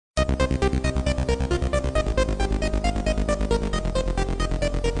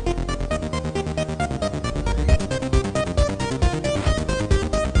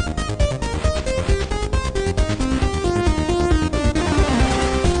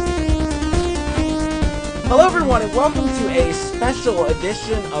Hello, everyone, and welcome to a special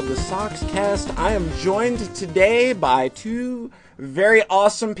edition of the Soxcast. I am joined today by two very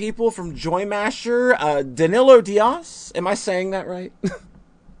awesome people from Joymasher, Danilo Diaz. Am I saying that right?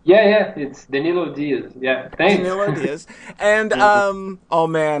 Yeah, it's Danilo Diaz. Yeah, thanks. Danilo Diaz. And, oh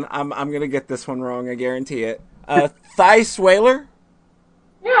man, I'm gonna get this one wrong, I guarantee it. Thijs Whaler.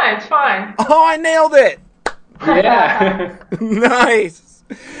 Yeah, it's fine. Oh, I nailed it! Yeah.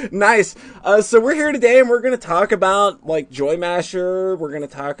 Nice. So we're here today and we're going to talk about like Joymasher. We're going to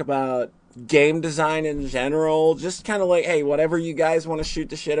talk about game design in general. Just kind of like, hey, whatever you guys want to shoot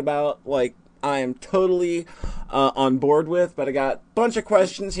the shit about, like I am totally on board with. But I got a bunch of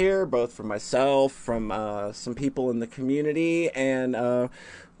questions here, both from myself, from some people in the community, and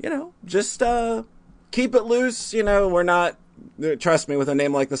just keep it loose. We're not. Trust me, with a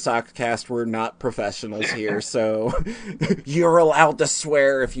name like the Soxcast, we're not professionals here, so you're allowed to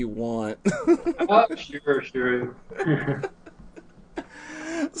swear if you want. Oh, sure.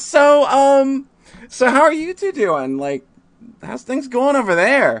 So how are you two doing? Like, how's things going over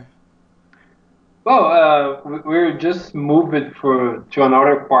there? Well, we're just moved to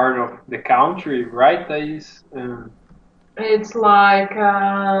another part of the country, right? It's like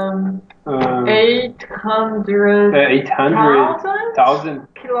 800,000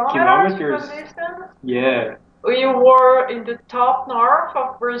 kilometers. from distance. Yeah. We were in the top north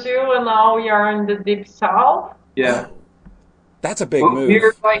of Brazil, and now we are in the deep south. Yeah. That's a big move.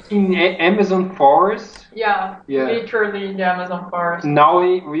 We're like in Amazon forest. Yeah, literally in the Amazon forest. Now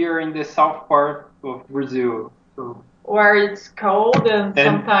we are in the south part of Brazil. So. Where it's cold and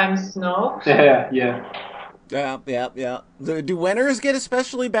sometimes snow. Yeah. Yeah. Do winters get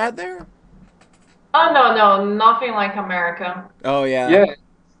especially bad there? Oh, no, nothing like America. Oh, yeah. Yeah, it's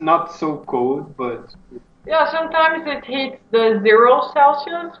not so cold, but... Yeah, sometimes it hits the 0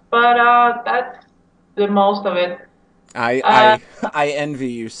 Celsius, but that's the most of it. I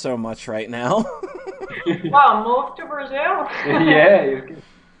envy you so much right now. Wow, move to Brazil? Yeah. You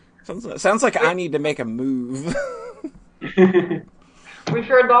can. Sounds like I need to make a move. With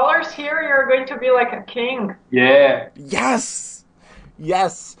your dollars here, you're going to be like a king. Yeah. Yes.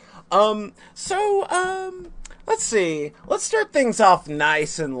 Let's see. Let's start things off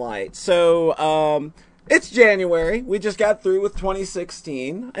nice and light. So, it's January. We just got through with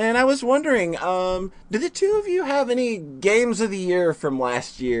 2016, and I was wondering, did the two of you have any games of the year from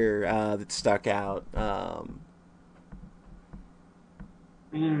last year that stuck out?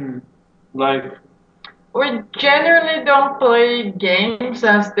 Like... We generally don't play games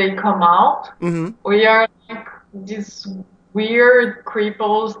as they come out. Mm-hmm. We are like these weird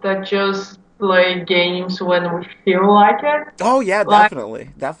cripples that just play games when we feel like it. Oh, yeah, definitely.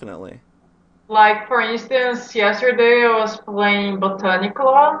 Like, for instance, yesterday I was playing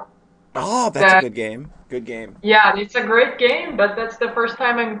Botanicula. Oh, that's a good game. Good game. Yeah, it's a great game, but that's the first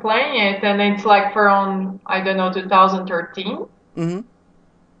time I'm playing it, and it's like from, 2013. Mm-hmm.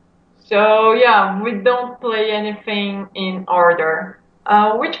 So, yeah, we don't play anything in order.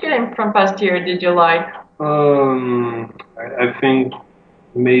 Which game from past year did you like? I think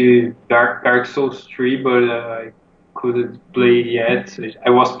maybe Dark Souls 3, but I couldn't play it yet.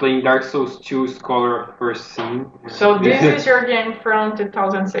 I was playing Dark Souls 2 Scholar of First Sin. So this is your game from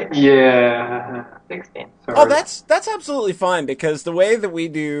 2006? Yeah. 16. Sorry. Oh, that's absolutely fine, because the way that we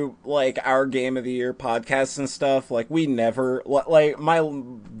do, like, our Game of the Year podcasts and stuff, like, we never, like, my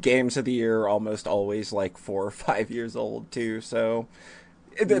games of the year are almost always, like, 4 or 5 years old, too, so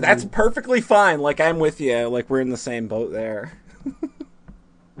that's perfectly fine. Like, I'm with you. Like, we're in the same boat there.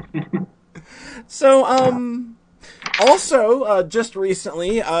 So, also, just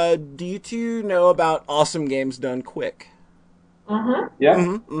recently, do you two know about Awesome Games Done Quick? Mm-hmm. Yeah.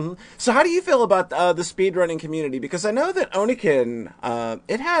 Mm-hmm. So how do you feel about the speedrunning community? Because I know that Oniken,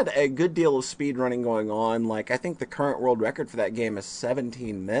 it had a good deal of speedrunning going on. Like, I think the current world record for that game is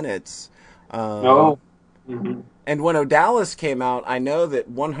 17 minutes. Mm-hmm. And when Odalis came out, I know that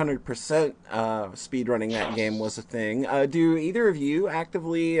 100% speedrunning that game was a thing. Do either of you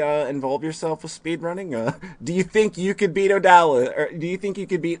actively involve yourself with speedrunning? Do you think you could beat Odalis, or do you think you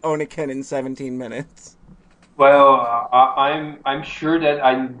could beat Oniken in 17 minutes? Well, I'm sure that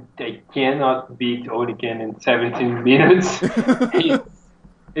I cannot beat Oniken in 17 minutes.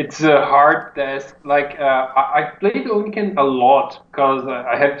 It's a hard task. Like I played Oniken a lot because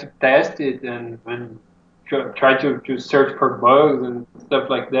I have to test it and try to search for bugs and stuff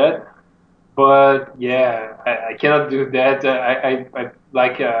like that. But yeah, I cannot do that.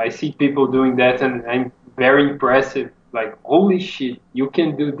 I see people doing that and I'm very impressive. Like, holy shit, you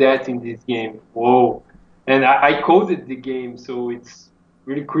can do that in this game. Whoa. And I coded the game, so it's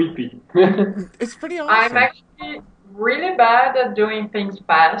really creepy. It's pretty I'm awesome. actually really bad at doing things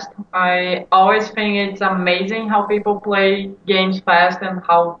fast. I always think it's amazing how people play games fast and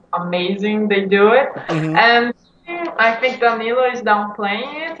how amazing they do it. Hmm. And I think Danilo is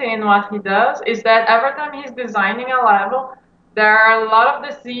downplaying it in what he does, is that every time he's designing a level, there are a lot of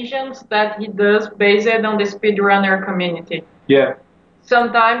decisions that he does based on the speedrunner community. Yeah.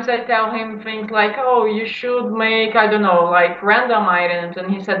 Sometimes I tell him things like, oh, you should make, I don't know, like random items.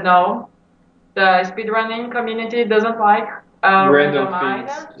 And he said, no, the speedrunning community doesn't like Random random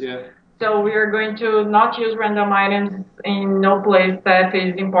things. items. Yeah. So we are going to not use random items in no place that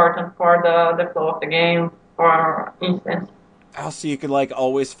is important for the flow of the game, for instance. Also, you could like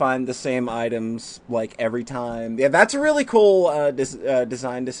always find the same items like every time. Yeah, that's a really cool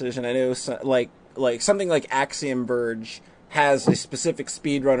design decision. I know, like something like Axiom Verge has a specific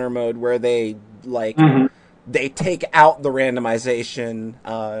speedrunner mode where they like Hmm. they take out the randomization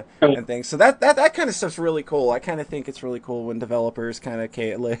and things. So that kind of stuff's really cool. I kind of think it's really cool when developers kind of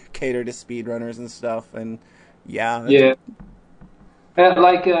cater to speedrunners and stuff. And yeah, it's,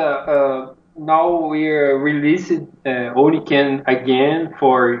 Yeah. Now we're releasing Oniken again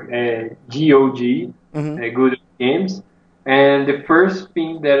for GOG, mhm. Good Games, and the first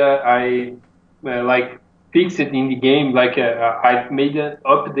thing that like fixed in the game, I made an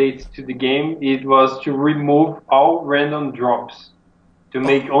update to the game. It was to remove all random drops to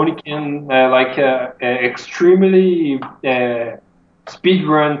make Oh, Oniken extremely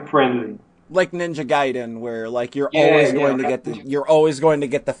speedrun friendly. like Ninja Gaiden, where like Yeah, yeah, you're always going to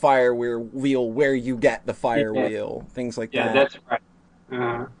get the fire wheel where you get the fire yeah, wheel, things like yeah. that. That's right.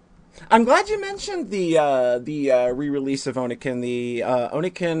 Uh, I'm glad you mentioned the re-release of Oniken. The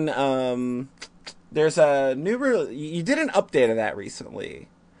Oniken, there's a you did an update of that recently.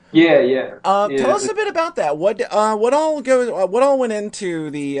 Yeah, yeah, Tell yeah, us a bit about that. What all went into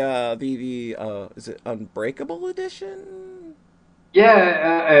the is it Unbreakable edition?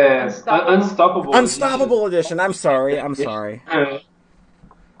 yeah. Unstoppable. Unstoppable edition. Unstoppable edition. I'm sorry. I'm Yeah. sorry.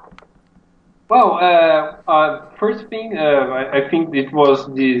 First thing, I think it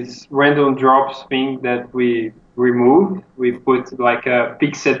was this random drops thing that we removed. We put like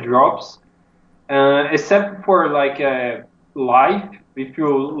fixed drops, except for life. If you're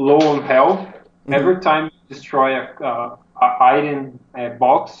low on health, Hmm. every time you destroy a item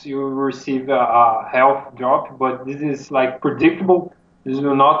box, you will receive a health drop. But this is like predictable. This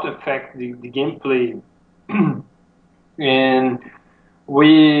will not affect the gameplay. And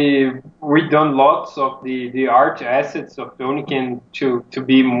we done lots of the art assets of Doniken to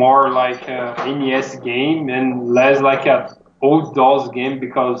be more like a NES game and less like a old DOS game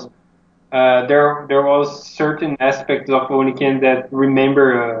because there was certain aspects of Oniken that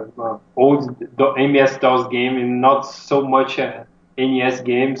remember old NES DOS game and not so much a NES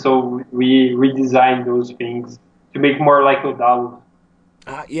game. So we redesigned those things to make more like Odalus.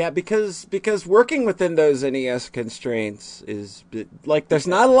 Yeah, because working within those NES constraints is like there's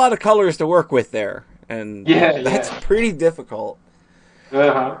not a lot of colors to work with there, and Yeah, that's yeah. pretty difficult.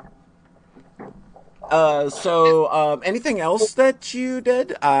 Uh-huh. Anything else that you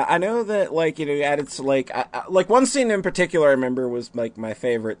did? I know that like you added like one scene in particular I remember was like my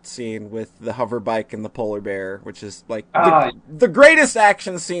favorite scene with the hover bike and the polar bear, which is like Ah, the greatest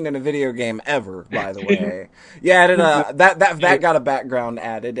action scene in a video game ever. By the way, yeah, added that got a background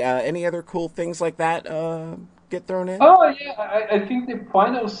added. Any other cool things like that get thrown in? Oh yeah, I think the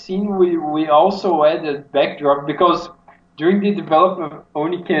final scene we also added backdrop because during the development of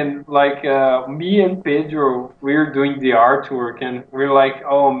Oniken, me and Pedro, we're doing the artwork and we're like,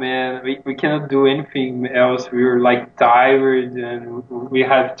 oh man, we cannot do anything else. We're like tired and we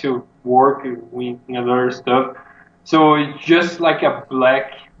have to work with other stuff. So it's just like a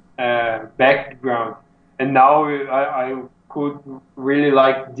black background. And now I could really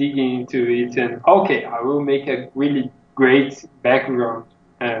like digging into it and okay, I will make a really great background.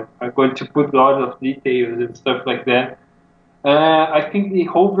 I'm going to put a lot of details and stuff like that. I think the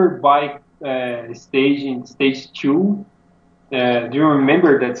hover bike stage in stage two. Do you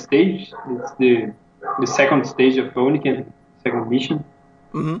remember that stage? It's the second stage of Oniken, second mission.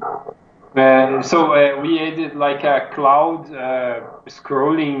 Mm-hmm. We added like a cloud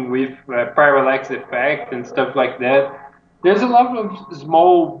scrolling with parallax effect and stuff like that. There's a lot of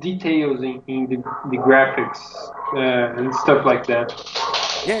small details in the graphics and stuff like that.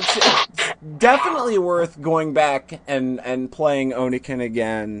 Yeah, it's definitely worth going back and playing Oniken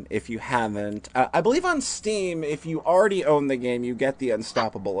again if you haven't. I believe on Steam, if you already own the game, you get the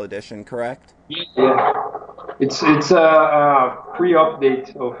Unstoppable edition, correct? Yeah. It's a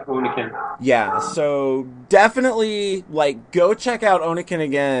pre-update of Oniken. Yeah, so definitely like go check out Oniken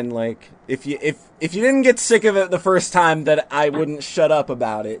again. Like if you didn't get sick of it the first time, that I wouldn't shut up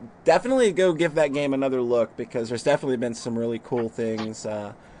about it. Definitely go give that game another look, because there's definitely been some really cool things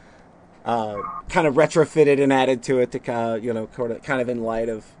kind of retrofitted and added to it to kind of in light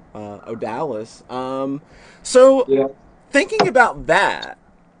of Odalis. So Yeah. thinking about that,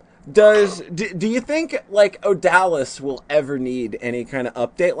 do you think like Odalis will ever need any kind of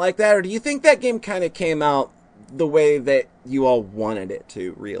update like that, or do you think that game kind of came out the way that you all wanted it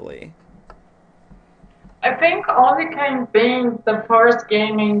to, really? I think Oniken being the first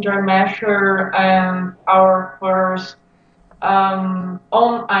game in Joy Masher and our first on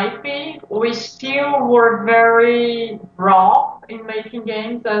IP, we still were very raw in making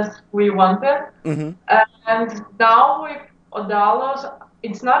games as we wanted. Mm-hmm. And now with Odalos,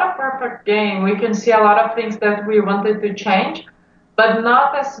 it's not a perfect game. We can see a lot of things that we wanted to change, but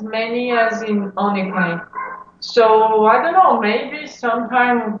not as many as in Oniken. So I don't know, maybe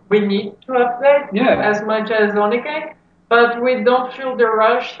sometime we need to update as much as Oniken, but we don't feel the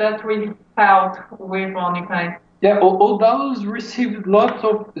rush that we felt with Oniken. Yeah, Odalos received lots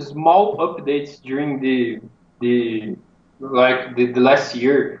of small updates during the last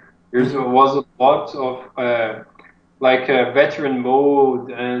year. There was a lot of veteran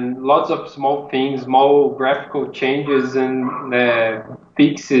mode and lots of small things, small graphical changes and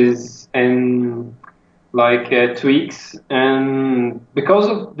fixes and tweaks. And because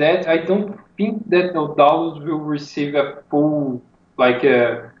of that, I don't think that Odalos will receive a full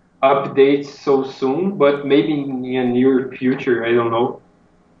update so soon, but maybe in the near future, I don't know.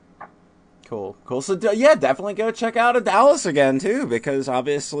 Cool. So yeah, definitely go check out Odalis again too, because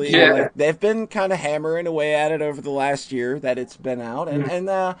obviously like, they've been kind of hammering away at it over the last year that it's been out. And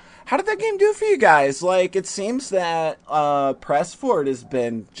how did that game do for you guys? Like, it seems that press for it has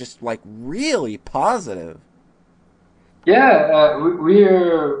been just like really positive. Yeah,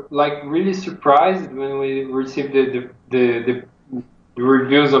 we're like really surprised when we received the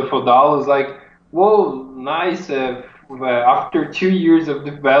reviews of Odalis. Like, whoa, nice. After 2 years of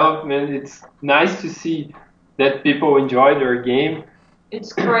development, it's nice to see that people enjoy their game.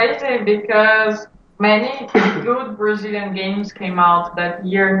 It's crazy because many good Brazilian games came out that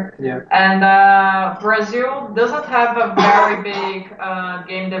year. Yeah. And Brazil doesn't have a very big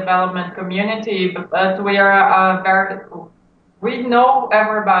game development community, but we are we know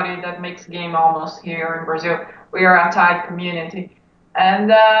everybody that makes game almost here in Brazil. We are a tight community. And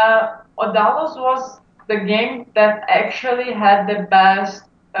Odalos was the game that actually had the best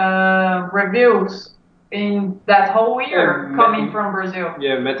reviews in that whole year coming from Brazil.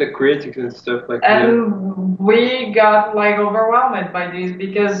 Yeah, Metacritic and stuff like that. And we got like overwhelmed by this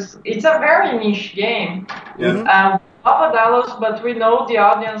because it's a very niche game. Yeah. Odalos, but we know the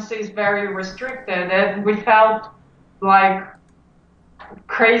audience is very restricted, and we felt like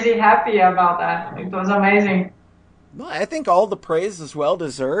crazy happy about that. It was amazing. Well, I think all the praise is well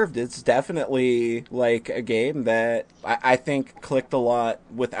deserved. It's definitely like a game that I think clicked a lot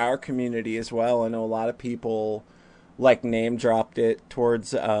with our community as well. I know a lot of people like name dropped it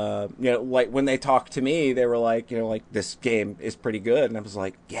towards, like when they talked to me, they were like, like this game is pretty good. And I was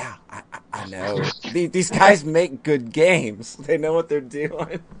like, yeah, I know. These guys make good games. They know what they're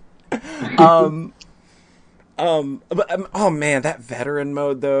doing. Oh man, that veteran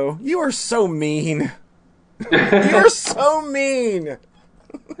mode though, you are so mean. You're so mean.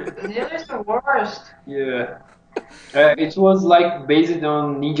 It is the worst. Yeah. It was like based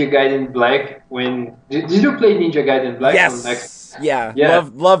on Ninja Gaiden Black. When did you play Ninja Gaiden Black? Yes. Yeah.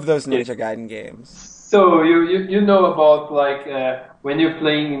 Love those Ninja Gaiden games. So you know about when you're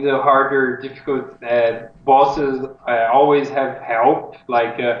playing the harder, difficult bosses, always have help.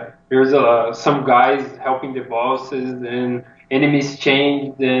 There's some guys helping the bosses and enemies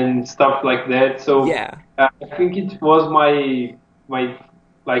changed and stuff like that. So yeah. I think it was my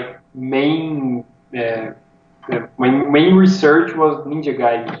main main research was Ninja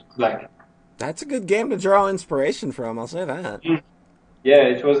Gaiden Black. That's a good game to draw inspiration from. I'll say that. Yeah,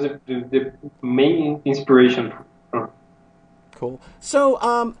 it was the main inspiration. Cool. So,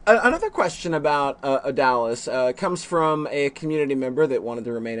 another question about Odalis comes from a community member that wanted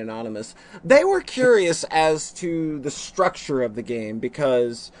to remain anonymous. They were curious as to the structure of the game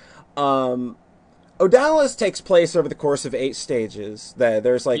because Odalis takes place over the course of 8 stages.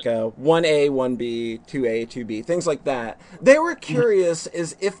 There's like a 1A, 1B, 2A, 2B, things like that. They were curious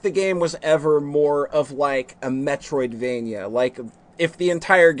as if the game was ever more of like a Metroidvania, like if the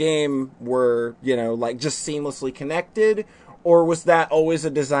entire game were, like just seamlessly connected, Or was that always a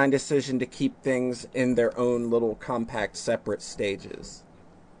design decision to keep things in their own little compact separate stages?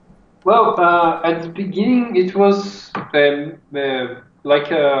 Well, at the beginning, it was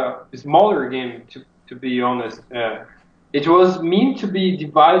like a smaller game, to be honest. It was meant to be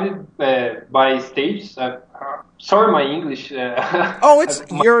divided by stages. Sorry, my English. Oh, it's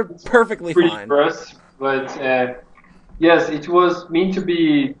you're It's perfectly pretty fine. gross, but yes, it was meant to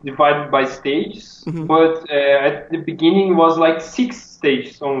be divided by stages. Hmm. But at the beginning, it was like 6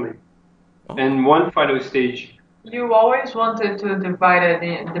 stages only, Oh, and one final stage. You always wanted to divide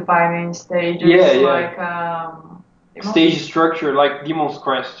in stages, Yeah, yeah. like Stage structure like Demon's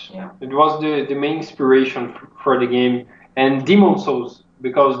Crest. Yeah. It was the main inspiration for the game, and Demon Souls,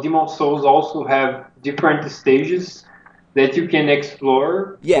 because Demon Souls also have different stages that you can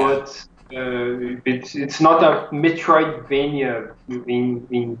explore. Yeah. But it's not a Metroidvania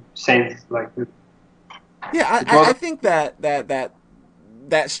in sense like. yeah. It was I think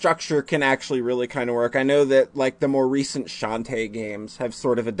that structure can actually really kind of work. I know that like the more recent Shantae games have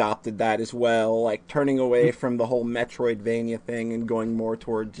sort of adopted that as well, like turning away from the whole Metroidvania thing and going more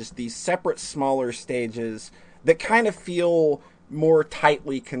toward just these separate smaller stages that kind of feel more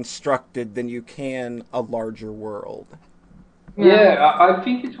tightly constructed than you can a larger world. Yeah, I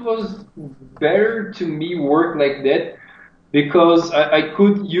think it was better to me work like that because I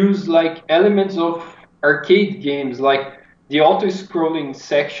could use like elements of arcade games, like the auto-scrolling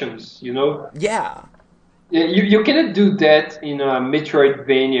sections, you know? Yeah. Yeah, you cannot do that in a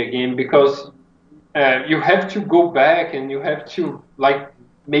Metroidvania game because you have to go back and you have to like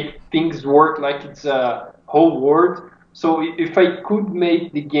make things work like it's a whole world. So if I could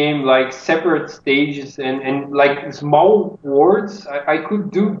make the game like separate stages and like small worlds, I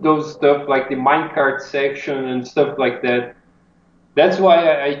could do those stuff like the minecart section and stuff like that. That's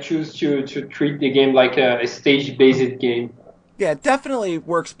why I choose to treat the game like a stage-based game. Yeah, it definitely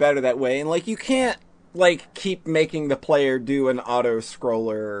works better that way. And like you can't like keep making the player do an auto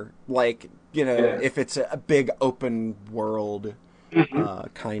scroller like, Yeah. if it's a big open world Hmm.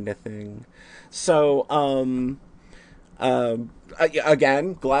 kind of thing. So,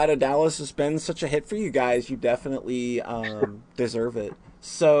 again, glad Dallas has been such a hit for you guys. You definitely deserve it.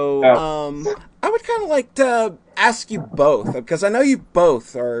 So, Yeah. I would kind of like to ask you both because I know you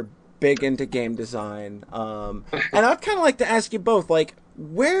both are big into game design. And I'd kind of like to ask you both, like,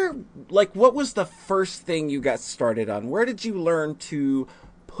 what was the first thing you got started on? Where did you learn to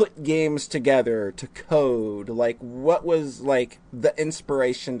put games together, to code? Like, what was, like, the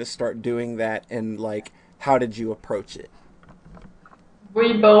inspiration to start doing that, and, like, how did you approach it?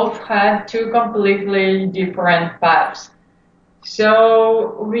 we both had two completely different paths.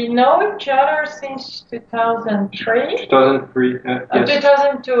 So we know each other since 2003, 2003, yes.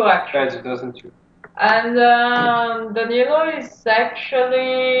 2002 actually. Yeah, 2002. And Danilo is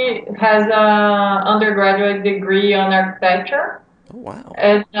actually has a undergraduate degree on architecture, Oh, wow.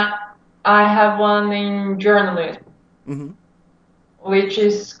 and I have one in journalism, Hmm. which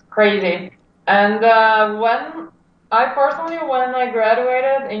is crazy. And when I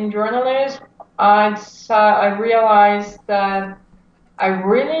graduated in journalism, I realized that I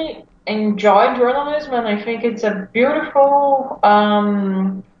really enjoy journalism, and I think it's a beautiful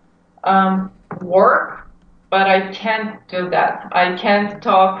work. But I can't do that. I can't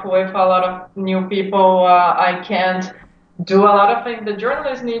talk with a lot of new people. I can't do a lot of things the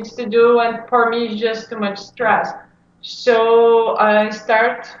journalist needs to do, and for me, it's just too much stress. So I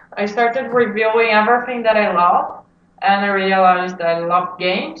started reviewing everything that I love, and I realized that I love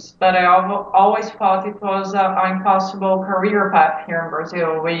games, but I always thought it was an impossible career path here in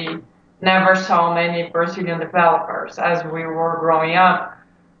Brazil. We never saw many Brazilian developers as we were growing up.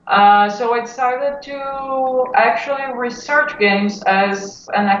 So I decided to actually research games as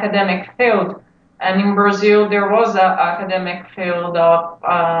an academic field. And in Brazil, there was an academic field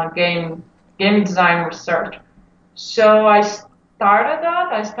of game design research. So I started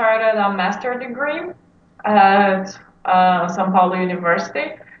that. I started a master degree at São Paulo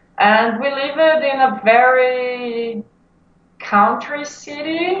University, and we lived in a very country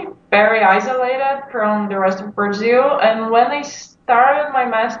city, very isolated from the rest of Brazil. And when I started my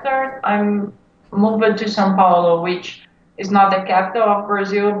master, I moved to São Paulo, which is not the capital of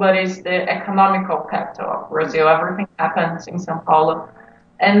Brazil, but is the economical capital of Brazil. Everything happens in São Paulo.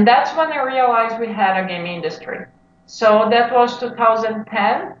 And that's when I realized we had a game industry. So that was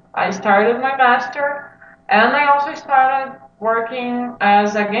 2010. I started my master, and I also started working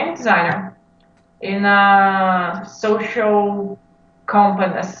as a game designer in a social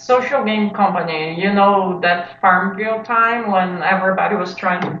company, a social game company. You know that Farmville time when everybody was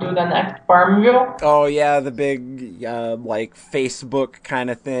trying to do the next Farmville. Oh yeah, the big like Facebook kind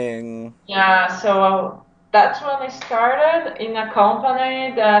of thing. Yeah, so that's when I started in a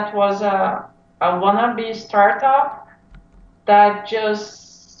company that was a wannabe startup that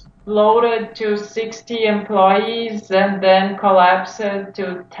just loaded to 60 employees and then collapsed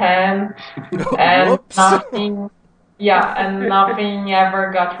to 10 and Whoops. nothing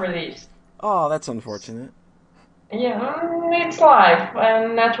ever got released. Oh, that's unfortunate. Yeah, it's life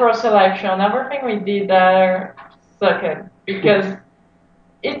and natural selection. Everything we did there sucked because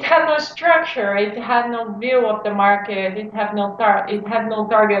it had no structure, it had no view of the market, it had no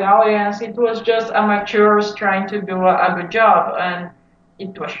target audience. It was just amateurs trying to do a good job, and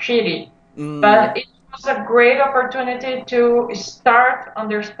it was shitty. Mm. But it was a great opportunity to start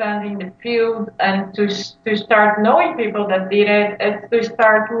understanding the field and to start knowing people that did it and to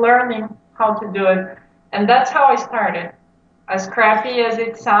start learning how to do it. And that's how I started. As crappy as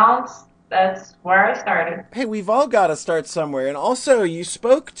it sounds, that's where I started. Hey, we've all got to start somewhere. And also, you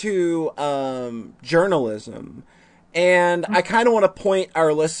spoke to journalism. And I kind of want to point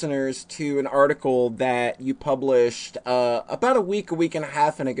our listeners to an article that you published about a week and a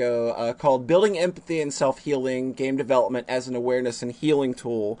half ago, called Building Empathy and Self-Healing, Game Development as an Awareness and Healing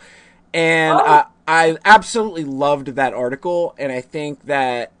Tool. And Oh, I absolutely loved that article. And I think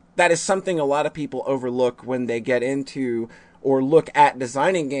that that is something a lot of people overlook when they get into or look at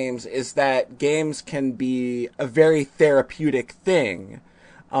designing games, is that games can be a very therapeutic thing.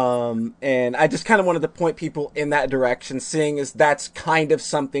 And I just kind of wanted to point people in that direction, seeing as that's kind of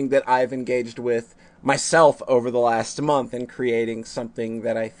something that I've engaged with myself over the last month in creating something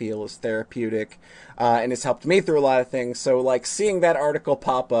that I feel is therapeutic, and has helped me through a lot of things. So, like, seeing that article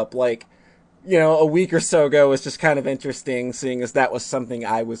pop up, like, a week or so ago was just kind of interesting, seeing as that was something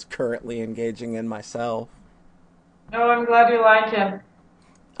I was currently engaging in myself. no, I'm glad you like it.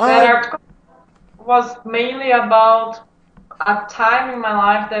 That Uh, article was mainly about a time in my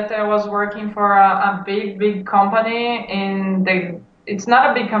life that I was working for a big, big company in the, it's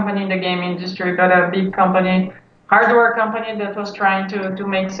not a big company in the game industry, but a big company, hardware company that was trying to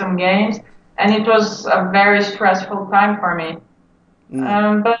make some games. And it was a very stressful time for me.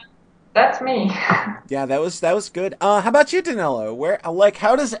 mm. But that's me. Yeah, that was good. How about you, Danilo? Where, like,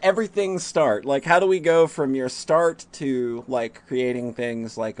 how does everything start? Like, how do we go from your start to like creating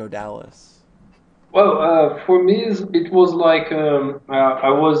things like Odalis? Well, for me, it was like I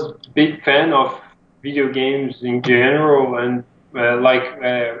was big fan of video games in general and like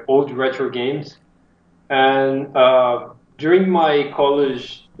old retro games. And during my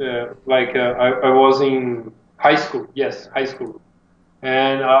college, I was in high school. Yes, high school,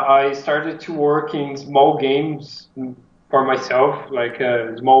 and I started to work in small games for myself, like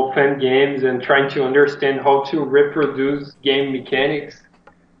small fan games, and trying to understand how to reproduce game mechanics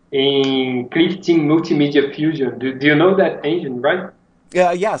in Clifton Multimedia Fusion. Do you know that engine, right?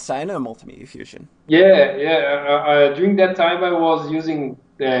 Yeah, yes, I know Multimedia Fusion. Yeah, yeah. During that time, I was using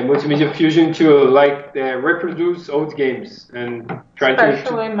Multimedia Fusion to like reproduce old games and try to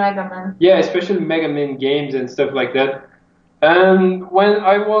Especially Mega Man. yeah, especially Mega Man games and stuff like that. And when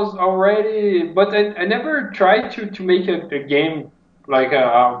I was already, but I never tried to make a game like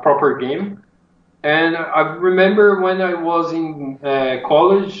a proper game. And I remember when I was in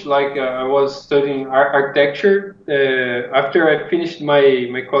college, like I was studying architecture. After I finished my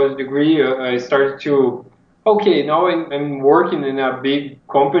college degree, I started to, okay, now I'm working in a big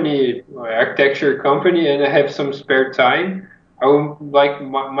company, architecture company, and I have some spare time. Like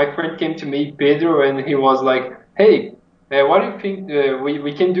my friend came to me, Pedro, and he was like, hey, what do you think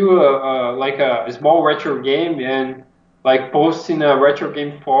we can do like a small retro game and like post in a retro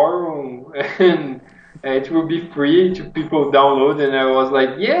game forum and it will be free to people download. And I was like,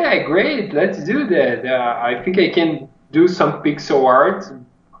 yeah, great, let's do that. I think I can do some pixel art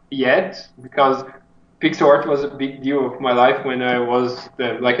yet because pixel art was a big deal of my life when I was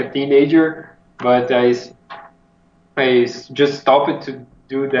like a teenager, but I just stopped to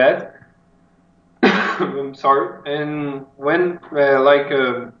do that. I'm sorry. And when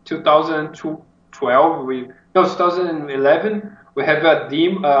 2012, no 2011, we have a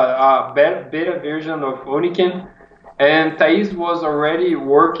beta version of Oniken, and Thais was already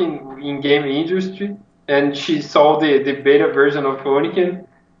working in game industry, and she saw the beta version of Oniken,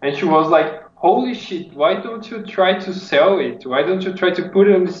 and she was like, "Holy shit! Why don't you try to sell it? Why don't you try to put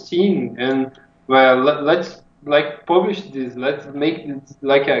it on Steam and well, let's like publish this. Let's make it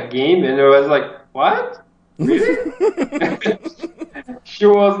like a game." And I was like, "What? Really?" She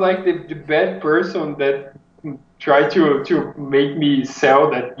was like the bad person that try to make me sell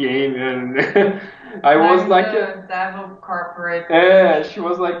that game, and I was like the devil corporate. yeah, she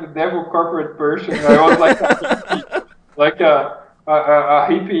was like the devil corporate person. I was like a hippie, like a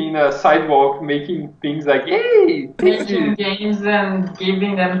hippie in a sidewalk making things like, hey, take Making this. games and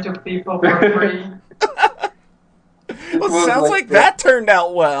giving them to people for free. It Well, was sounds like that turned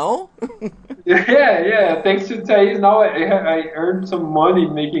out well. Yeah. Thanks to Thais, now I earned some money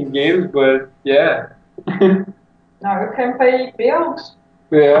making games, but yeah. Now you can pay bills.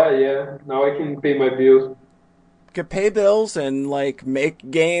 Yeah. Now I can pay my bills. Could pay bills and like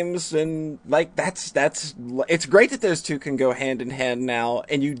make games and like that's it's great that those two can go hand in hand now,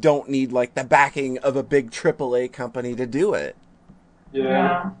 and you don't need like the backing of a big AAA company to do it.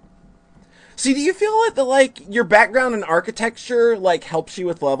 Yeah. See, do you feel that your background in architecture like helps you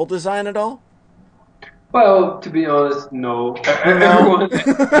with level design at all? Well, to be honest, no. No. Everyone,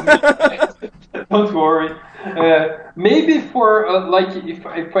 don't worry. Maybe for like if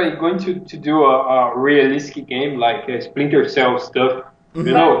I'm going to do a realistic game like Splinter Cell stuff, you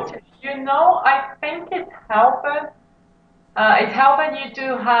know. But I think it helped. It helped you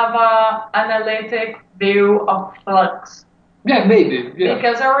to have a analytic view of Flux. Yeah, maybe. Yeah.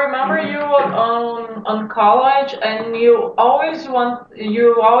 Because I remember you on college, and you always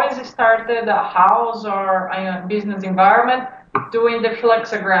started a house or a business environment doing the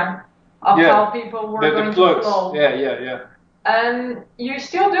fluxogram of how people were going the flux. to flow. Yeah. And you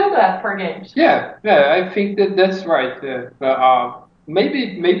still do that for games. Yeah. I think that's right.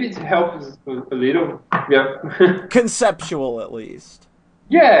 Maybe it helps a little. Yeah. Conceptual, at least.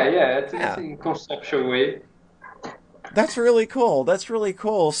 Yeah. It's in conceptual way. That's really cool.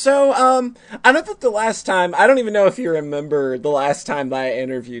 So, I know that the last time, I don't even know if you remember the last time that I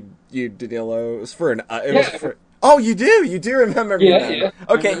interviewed you, Danilo. It was for oh, you do remember me now. Yeah.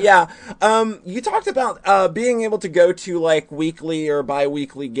 Okay, yeah. You talked about, being able to go to, like, weekly or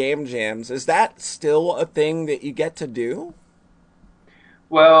bi-weekly game jams. Is that still a thing that you get to do?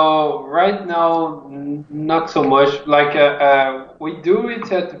 Well, right now, not so much. Like, we do it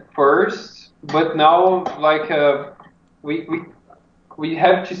at first, but now, like, we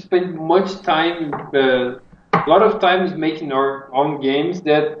have to spend much time, a lot of times making our own games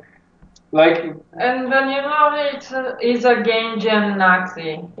that, like. And Danilo is a game jam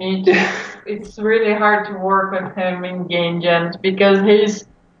Nazi. It's really hard to work with him in game jams because he's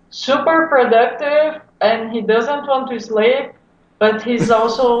super productive and he doesn't want to sleep, but he's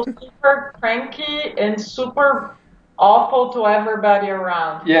also super cranky and super awful to everybody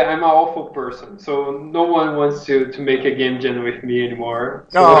around. Yeah, I'm an awful person, so no one wants to make a game jam with me anymore.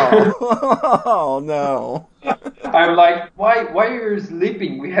 So Oh no. I'm like, why are you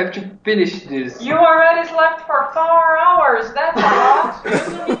sleeping? We have to finish this. You already slept for 4 hours. That's a lot.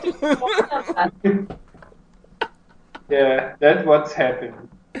 You need to do more than that. Yeah, that's what's happened.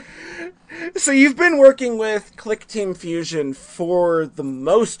 So you've been working with Click Team Fusion for the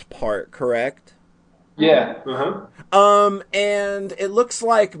most part, correct? Yeah. And it looks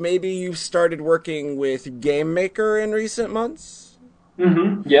like maybe you started working with Game Maker in recent months?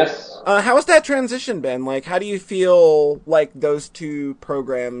 Yes. How has that transition been? Like, how do you feel like those two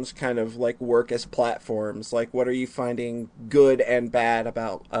programs kind of like work as platforms? Like, what are you finding good and bad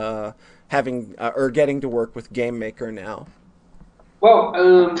about having or getting to work with Game Maker now? Well,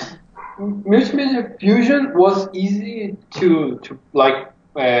 Multimedia Fusion was easy to like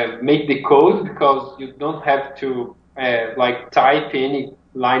make the code because you don't have to like type any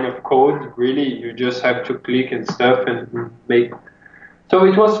line of code. Really, you just have to click and stuff and make. So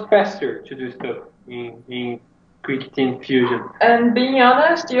it was faster to do stuff in Quick Team Fusion. And being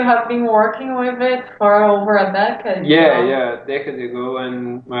honest, you have been working with it for over a decade. Yeah, a decade ago,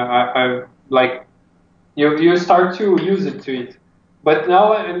 and I like you start to use it. But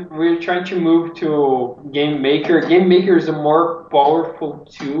now we're trying to move to Game Maker. Game Maker is a more powerful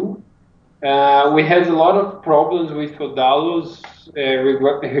tool. We had a lot of problems with Odalos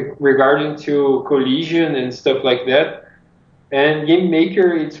regarding to collision and stuff like that. And Game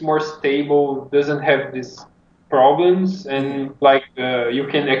Maker, it's more stable, doesn't have these problems, and like you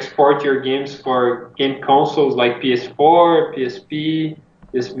can export your games for game consoles like PS4, PSP,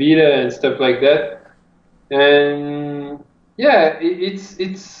 PS Vita, and stuff like that. And yeah,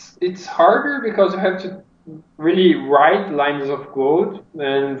 it's harder because you have to really write lines of code,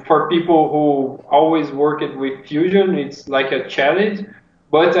 and for people who always worked with Fusion, it's like a challenge.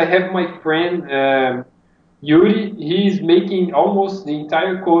 But I have my friend Yuri. He's making almost the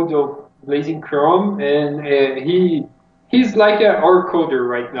entire code of Blazing Chrome, and he's like our coder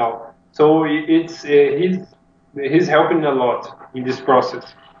right now. So he's helping a lot in this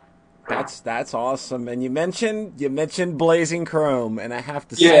process. That's awesome. And you mentioned Blazing Chrome, and I have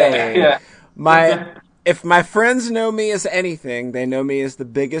to Yeah, say, yeah. my if my friends know me as anything, they know me as the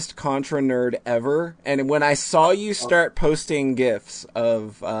biggest Contra nerd ever. And when I saw you start posting GIFs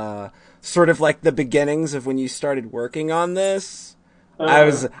of sort of like the beginnings of when you started working on this, I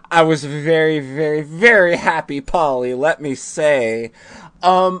was very, very, very happy, Polly, let me say.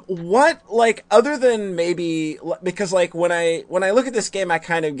 What, like, other than maybe, because like when I look at this game, I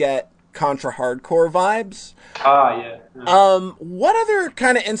kind of get Contra Hardcore vibes. Yeah. Yeah. What other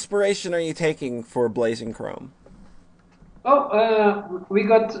kind of inspiration are you taking for Blazing Chrome? Oh, we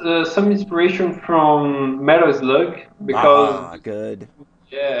got some inspiration from Metal Slug because Good.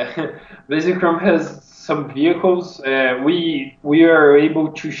 yeah, Blazing Chrome has some vehicles. We are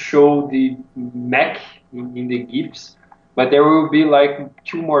able to show the mech in the GIFs, but there will be like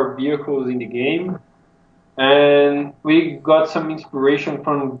 2 more vehicles in the game. And we got some inspiration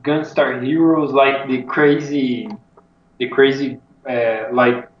from Gunstar Heroes, like the crazy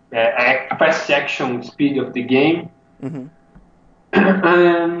fast action speed of the game. Mm-hmm.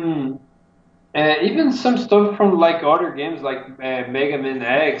 And even some stuff from like other games like Mega Man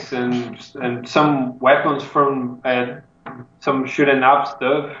X and some weapons from some shoot 'em up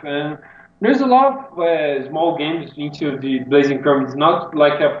stuff. And there's a lot of small games into the Blazing Chrome. It's not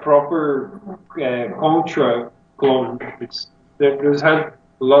like a proper Contra clone. There's had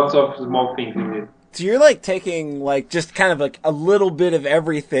lots of small things in it. So you're like taking like just kind of like a little bit of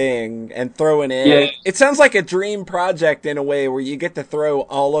everything and throwing in. Yeah. It sounds like a dream project in a way where you get to throw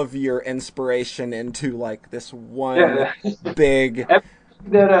all of your inspiration into like this one big. Everything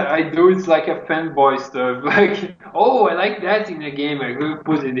that I do is like a fanboy stuff. Like, oh, I like that in the game. I could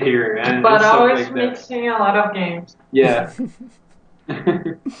put it here. And But stuff always like mixing a lot of games. Yeah.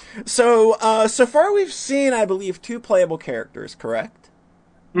 So far we've seen, I believe, 2 playable characters, correct?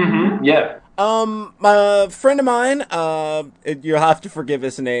 Mm-hmm. Yeah. A friend of mine, you'll have to forgive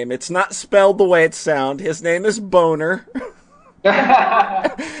his name. It's not spelled the way it sounds. His name is Boner.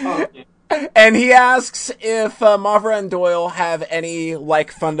 Okay. And he asks if Mavra and Doyle have any,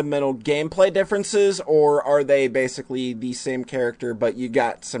 like, fundamental gameplay differences, or are they basically the same character, but you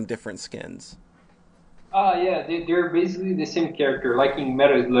got some different skins? Yeah, they're basically the same character. Like in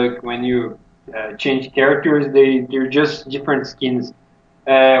Metal Slug, when you change characters, they're just different skins.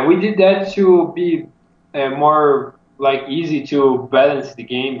 We did that to be more like easy to balance the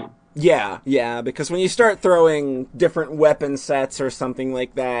game. Yeah, because when you start throwing different weapon sets or something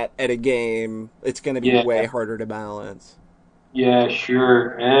like that at a game, it's going to be way harder to balance. Yeah,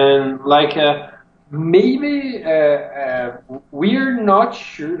 sure. And like maybe we're not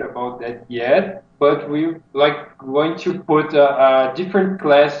sure about that yet, but we're like going to put a different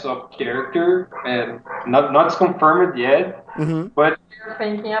class of character, and not confirmed yet. Mm-hmm. But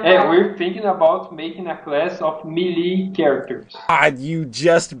We're thinking about making a class of melee characters. You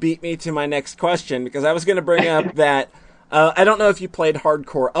just beat me to my next question, because I was going to bring up that I don't know if you played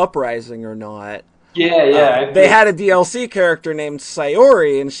Hardcore Uprising or not. Yeah. They had a DLC character named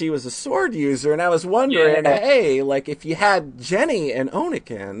Sayori, and she was a sword user, and I was wondering, hey, like, if you had Jenny and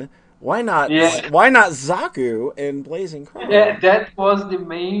Oniken, why not Zaku in Blazing Chrome? Yeah, that was the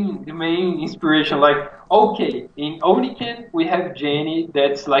main inspiration. Like, okay, in Oniken we have Jenny,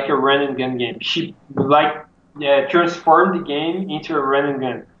 that's like a run and gun game. She like transformed the game into a run and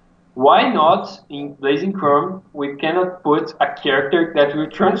gun. Why not in Blazing Chrome we cannot put a character that will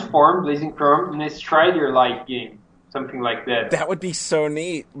transform Blazing Chrome in a Strider-like game? Something like that. That would be so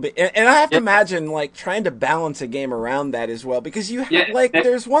neat. And I have to imagine, like, trying to balance a game around that as well. Because you have,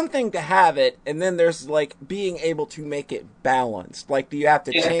 there's one thing to have it, and then there's, like, being able to make it balanced. Like, do you have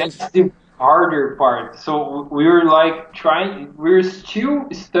to change... That's the harder part. So we're, like, we're still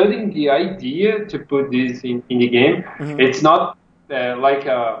studying the idea to put this in the game. Mm-hmm. It's not it's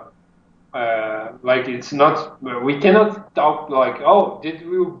not... We cannot talk, like, oh, this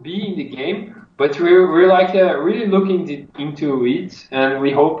will be in the game... But we're like really looking into it, and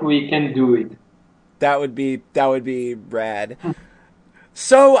we hope we can do it. That would be rad.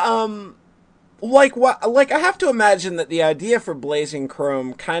 So, I have to imagine that the idea for Blazing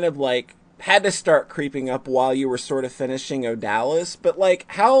Chrome kind of like had to start creeping up while you were sort of finishing Odalis. But like,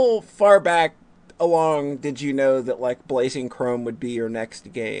 how far back along did you know that like Blazing Chrome would be your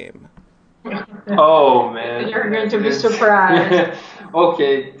next game? Oh man, you're going to be surprised.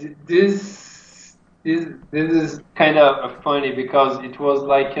 Okay, this is kind of funny because it was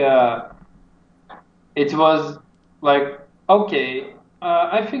like okay,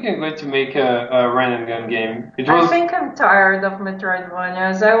 I think I'm going to make a run and gun game. I think I'm tired of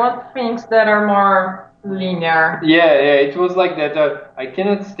Metroidvanias. I want things that are more linear. Yeah, it was like that. I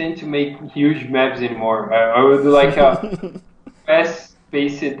cannot stand to make huge maps anymore. I would like a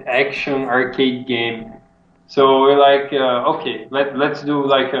fast-paced action arcade game. So we're like, okay, let's do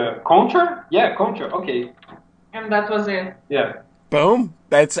like a Contra. Yeah, Contra. Okay, And that was it. yeah. Boom.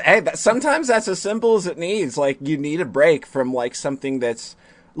 Sometimes that's as simple as it needs. Like, you need a break from like something that's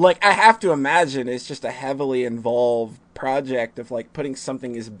like, I have to imagine it's just a heavily involved project of like putting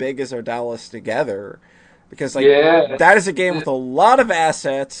something as big as Odalis together, because like Yeah. that is a game with a lot of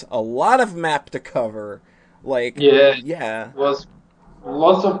assets, a lot of map to cover. Like, Yeah, yeah, it was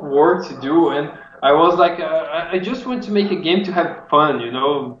lots of work to do, and I was like, I just want to make a game to have fun, you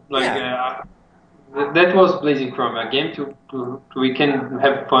know, like Yeah. that was Blazing Chrome, a game to we can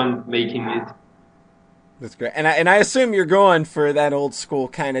have fun making it. that's great. And I assume you're going for that old school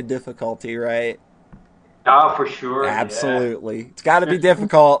kind of difficulty, right? Ah, for sure. Absolutely. It's got to be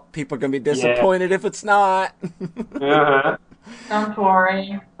difficult. People are going to be Yeah. disappointed if it's not. Uh-huh. Don't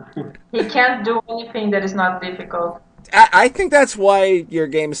worry. He can't do anything that is not difficult. I think that's why your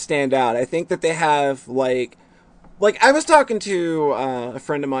games stand out. I think that they have like I was talking to a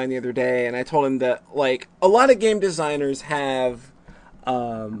friend of mine the other day, and I told him that like a lot of game designers have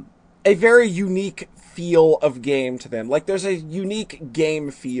a very unique feel of game to them. Like there's a unique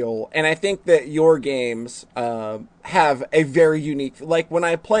game feel, and I think that your games have a very unique. Like when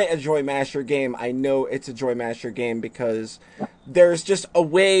I play a Joy Masher game, I know it's a Joy Masher game because there's just a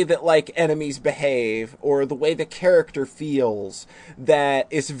way that like enemies behave or the way the character feels that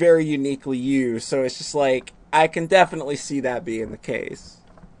is very uniquely you. So it's just like I can definitely see that being the case.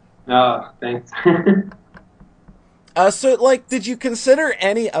 Ah, thanks. So like, did you consider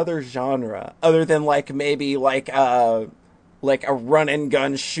any other genre other than like maybe like a run and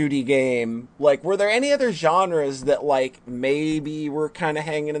gun shooty game? Like, were there any other genres that like maybe were kind of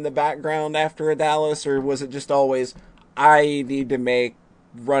hanging in the background after Odalis, or was it just always I need to make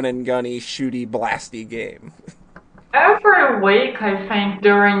run and gunny shooty blasty game? Every week, I think,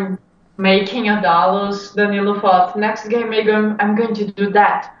 during making Odalis, Danilo thought, next game I'm going to do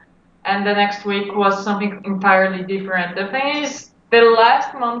that. And the next week was something entirely different. The thing is, the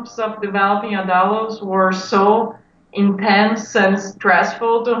last months of developing Odalis were so intense and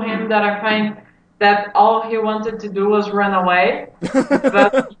stressful to him that I think that all he wanted to do was run away.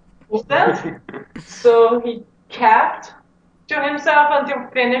 But he couldn't. So he kept to himself until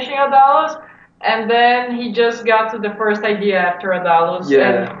finishing Odalis, and then he just got to the first idea after Odalis,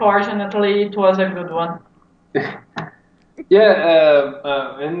 Yeah. and fortunately it was a good one.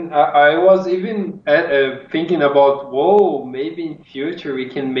 Yeah, and I was even thinking about, whoa, maybe in future we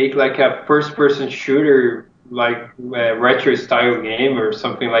can make like a first-person shooter, like retro style game or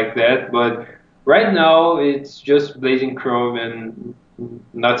something like that. But right now it's just Blazing Chrome and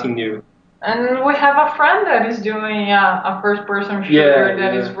nothing new. And we have a friend that is doing a first-person shooter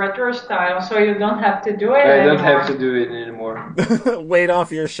that is Yeah. retro style, so you don't have to do it I anymore. don't have to do it anymore. Weight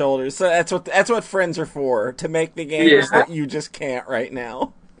off your shoulders. So that's what friends are for, to make the games Yeah. that you just can't right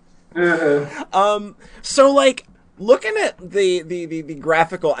now. Uh, So like looking at the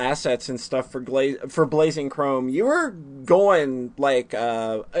graphical assets and stuff for Blazing Chrome, you were going like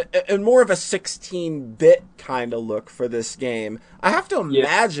in more of a 16-bit kind of look for this game. I have to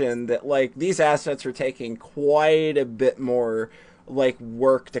imagine that like these assets are taking quite a bit more like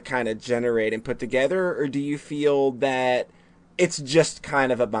work to kind of generate and put together, or do you feel that it's just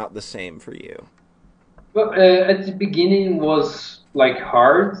kind of about the same for you? Well, at the beginning was like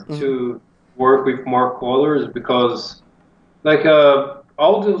hard to work with more colors because like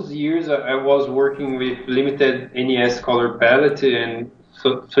all those years I was working with limited NES color palette and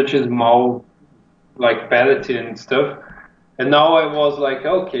such a small like palette and stuff, and now I was like,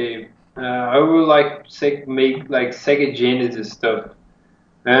 okay, I will like make like Sega Genesis stuff,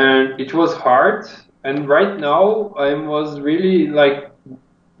 and it was hard. And right now I was really like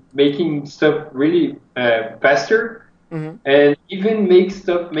making stuff really faster, and even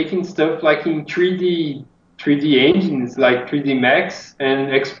making stuff like in 3D engines like 3D Max,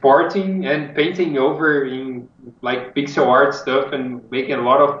 and exporting and painting over in like pixel art stuff and making a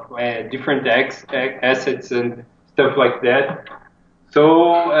lot of different assets and stuff like that.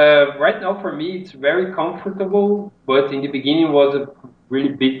 So right now for me it's very comfortable, but in the beginning was a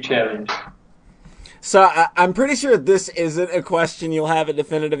really big challenge. So I'm pretty sure this isn't a question you'll have a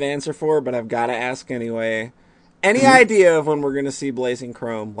definitive answer for, but I've got to ask anyway. Any idea of when we're going to see Blazing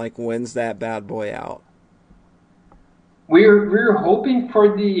Chrome? Like, when's that bad boy out? We're hoping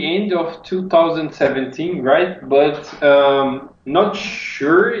for the end of 2017, right? But not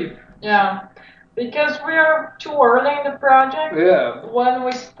sure if. Yeah, because we are too early in the project. Yeah. When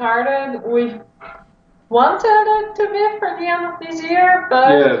we started, we wanted it to be for the end of this year, but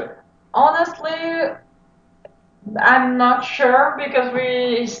Yeah. honestly, I'm not sure because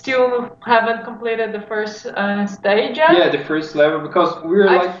we still haven't completed the first stage yet. Yeah, the first level, because we're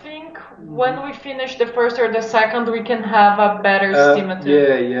I like, think when we finish the first or the second, we can have a better estimate.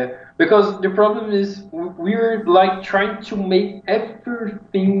 yeah. Because the problem is we're like trying to make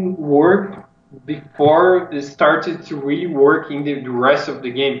everything work before it started to really work in the rest of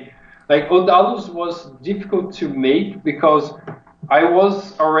the game. Like Odalus was difficult to make because I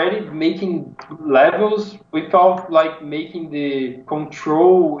was already making levels without like making the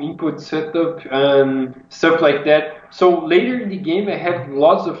control input setup and stuff like that. So later in the game, I had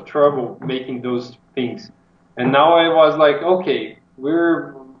lots of trouble making those things. And now I was like, okay,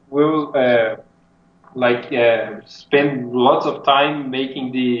 we'll spend lots of time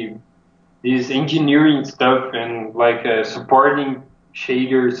making this engineering stuff and like supporting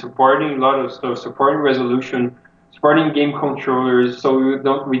shaders, supporting a lot of stuff, supporting resolution, supporting game controllers, so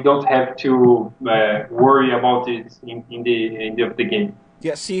we don't have to worry about it in the end of the game.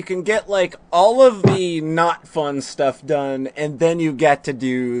 Yeah, so you can get like all of the not fun stuff done, and then you get to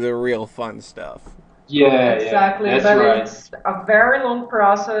do the real fun stuff. Yeah, Exactly, that's but right. it's a very long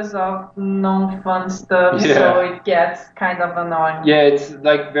process of non-fun stuff, so Yeah. it gets kind of annoying. Yeah, it's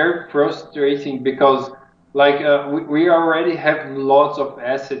like very frustrating because like we already have lots of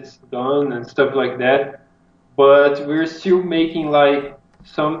assets done and stuff like that, but we're still making like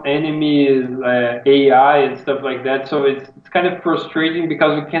some enemies AI and stuff like that. So it's kind of frustrating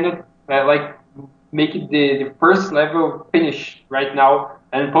because we cannot like make it the first level finish right now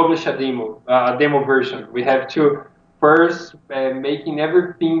and publish a demo version. We have to first making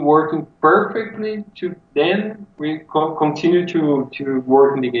everything working perfectly to then we continue to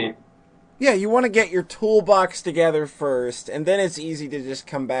work in the game. Yeah, you want to get your toolbox together first, and then it's easy to just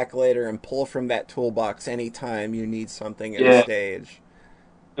come back later and pull from that toolbox anytime you need something in a Yeah. stage.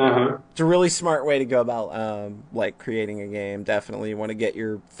 Uh-huh. It's a really smart way to go about like creating a game. Definitely, you want to get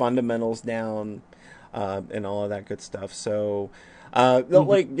your fundamentals down and all of that good stuff. So,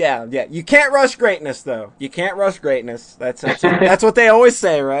 like, yeah, you can't rush greatness, though. You can't rush greatness. That's what they always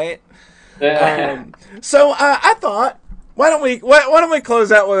say, right? So I thought, why don't we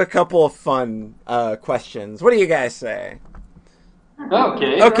close out with a couple of fun questions? What do you guys say?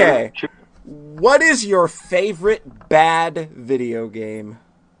 Okay. Okay. Sure. What is your favorite bad video game?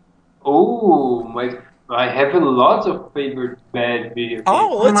 Oh, I have a lot of favorite bad video games.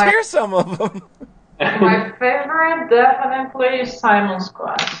 Oh, let's My- hear some of them. My favorite definitely is Simon's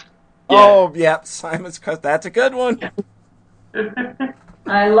Quest. Oh, yeah, Simon's Quest. That's a good one.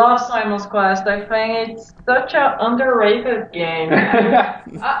 I love Simon's Quest. I think it's such an underrated game.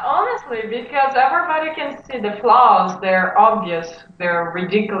 Honestly, because everybody can see the flaws. They're obvious. They're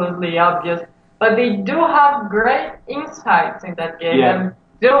ridiculously obvious. But they do have great insights in that game. Yeah. And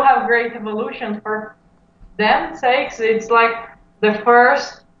do have great evolution. For them sakes, it's like the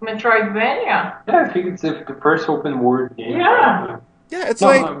first Metroidvania. Yeah, I think it's the first open world game. Yeah. Yeah, it's No,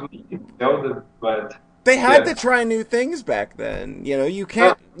 like I'm Zelda, but they had yeah. to try new things back then. You know, you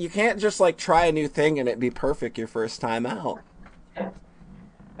can't just like try a new thing and it be perfect your first time out.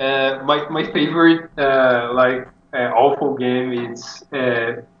 My favorite awful game is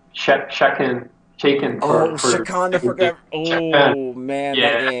Shaken Oh, for Shakanda Forever. Oh man,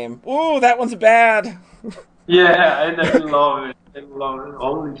 Yeah. that game. Ooh, that one's bad. Yeah, and I love it. I love it.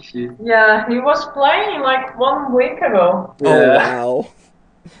 Holy shit. Yeah, he was playing like 1 week ago. Oh Yeah. wow.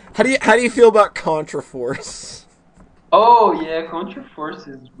 How do you feel about Contra Force? Oh yeah, Contra Force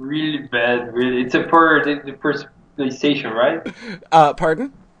is really bad. Really, it's for the first PlayStation, right?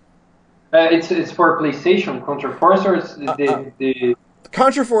 Pardon? It's for PlayStation Contra Force, or it's the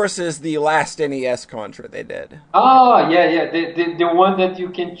Contra Force is the last NES Contra they did. Oh yeah, the one that you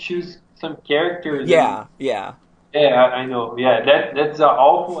can choose some characters. Yeah, yeah. Yeah, I know. Yeah, that's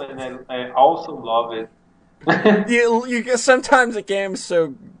awful, and I also love it. You sometimes a game's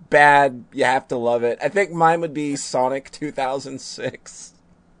so bad you have to love it. I think mine would be Sonic 2006.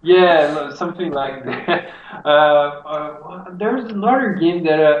 Yeah, something like that. There's another game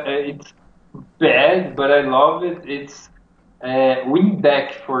that it's bad, but I love it. It's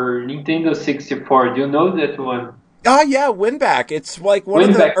Winback for Nintendo 64. Do you know that one? Oh yeah, Winback. It's like one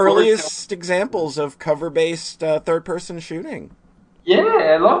of the Winback earliest examples of cover-based third-person shooting. Yeah,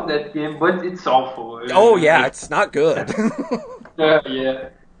 I love that game, but it's awful. Oh yeah, it's not good. Yeah.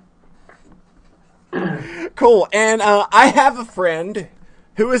 Cool. And I have a friend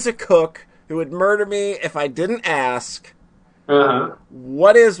who is a cook who would murder me if I didn't ask. Uh-huh.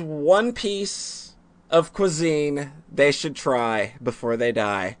 What is one piece of cuisine they should try before they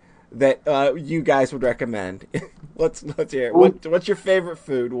die? that you guys would recommend? let's hear it. What's your favorite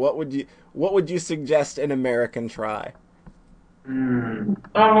food? What would you suggest an American try?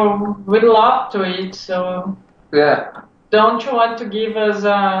 We'd love to eat, so Yeah. don't you want to give us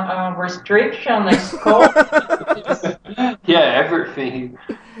a restriction, a scope? Yeah, everything.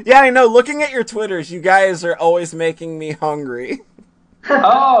 Yeah, I know. Looking at your Twitters, you guys are always making me hungry.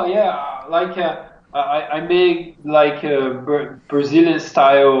 Oh yeah, like I make like Brazilian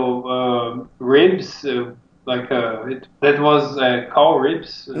style ribs, that was cow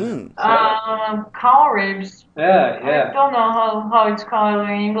ribs. Cow ribs. Yeah, I yeah. don't know how it's called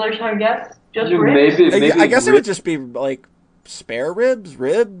in English, I guess. Just ribs? Maybe I guess it would ribs. just be like spare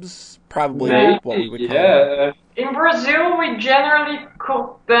ribs, probably Maybe, what we would call them. yeah. In Brazil, we generally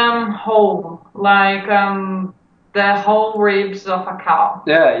cook them whole, like the whole ribs of a cow.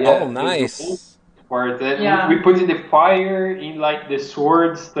 Yeah, yeah. Oh, nice. Part that Yeah. we put in the fire in like the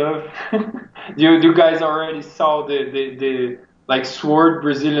sword stuff. you guys already saw the like sword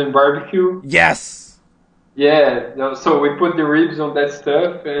Brazilian barbecue? Yes. Yeah, no, so we put the ribs on that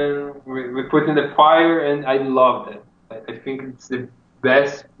stuff and we put in the fire and I loved it. I think it's the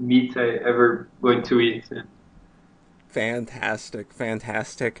best meat I ever went to eat.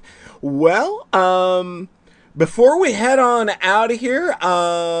 Fantastic. Well, before we head on out of here,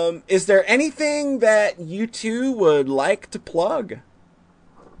 is there anything that you two would like to plug?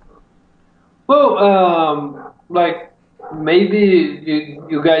 Well, like maybe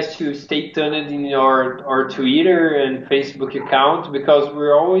you guys should stay tuned in our Twitter and Facebook account because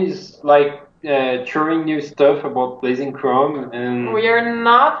we're always like throwing new stuff about Blazing Chrome and We are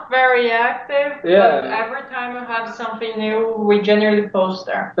not very active, Yeah. but every time we have something new, we generally post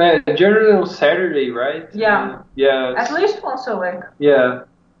there. generally on Saturday, right? Yeah. Yeah. At least once a week. Yeah.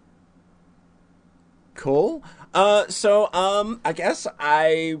 Cool. So I guess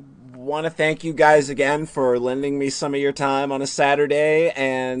I want to thank you guys again for lending me some of your time on a Saturday,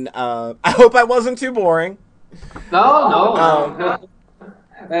 and I hope I wasn't too boring. No.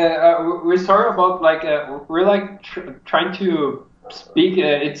 We're sorry about like we're like trying to speak.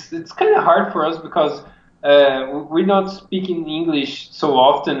 It's kind of hard for us because we're not speaking English so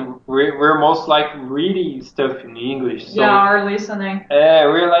often. We're most like reading stuff in English. So Yeah, or listening.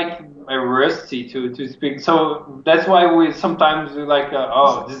 we're like rusty to speak. So that's why we sometimes we're like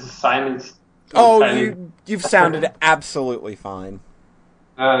this is silence. Oh, Silence. you've sounded absolutely fine.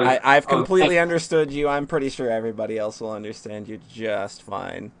 I've completely understood you. I'm pretty sure everybody else will understand you just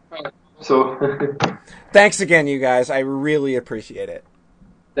fine. So Thanks again, you guys. I really appreciate it.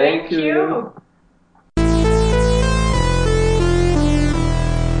 thank you.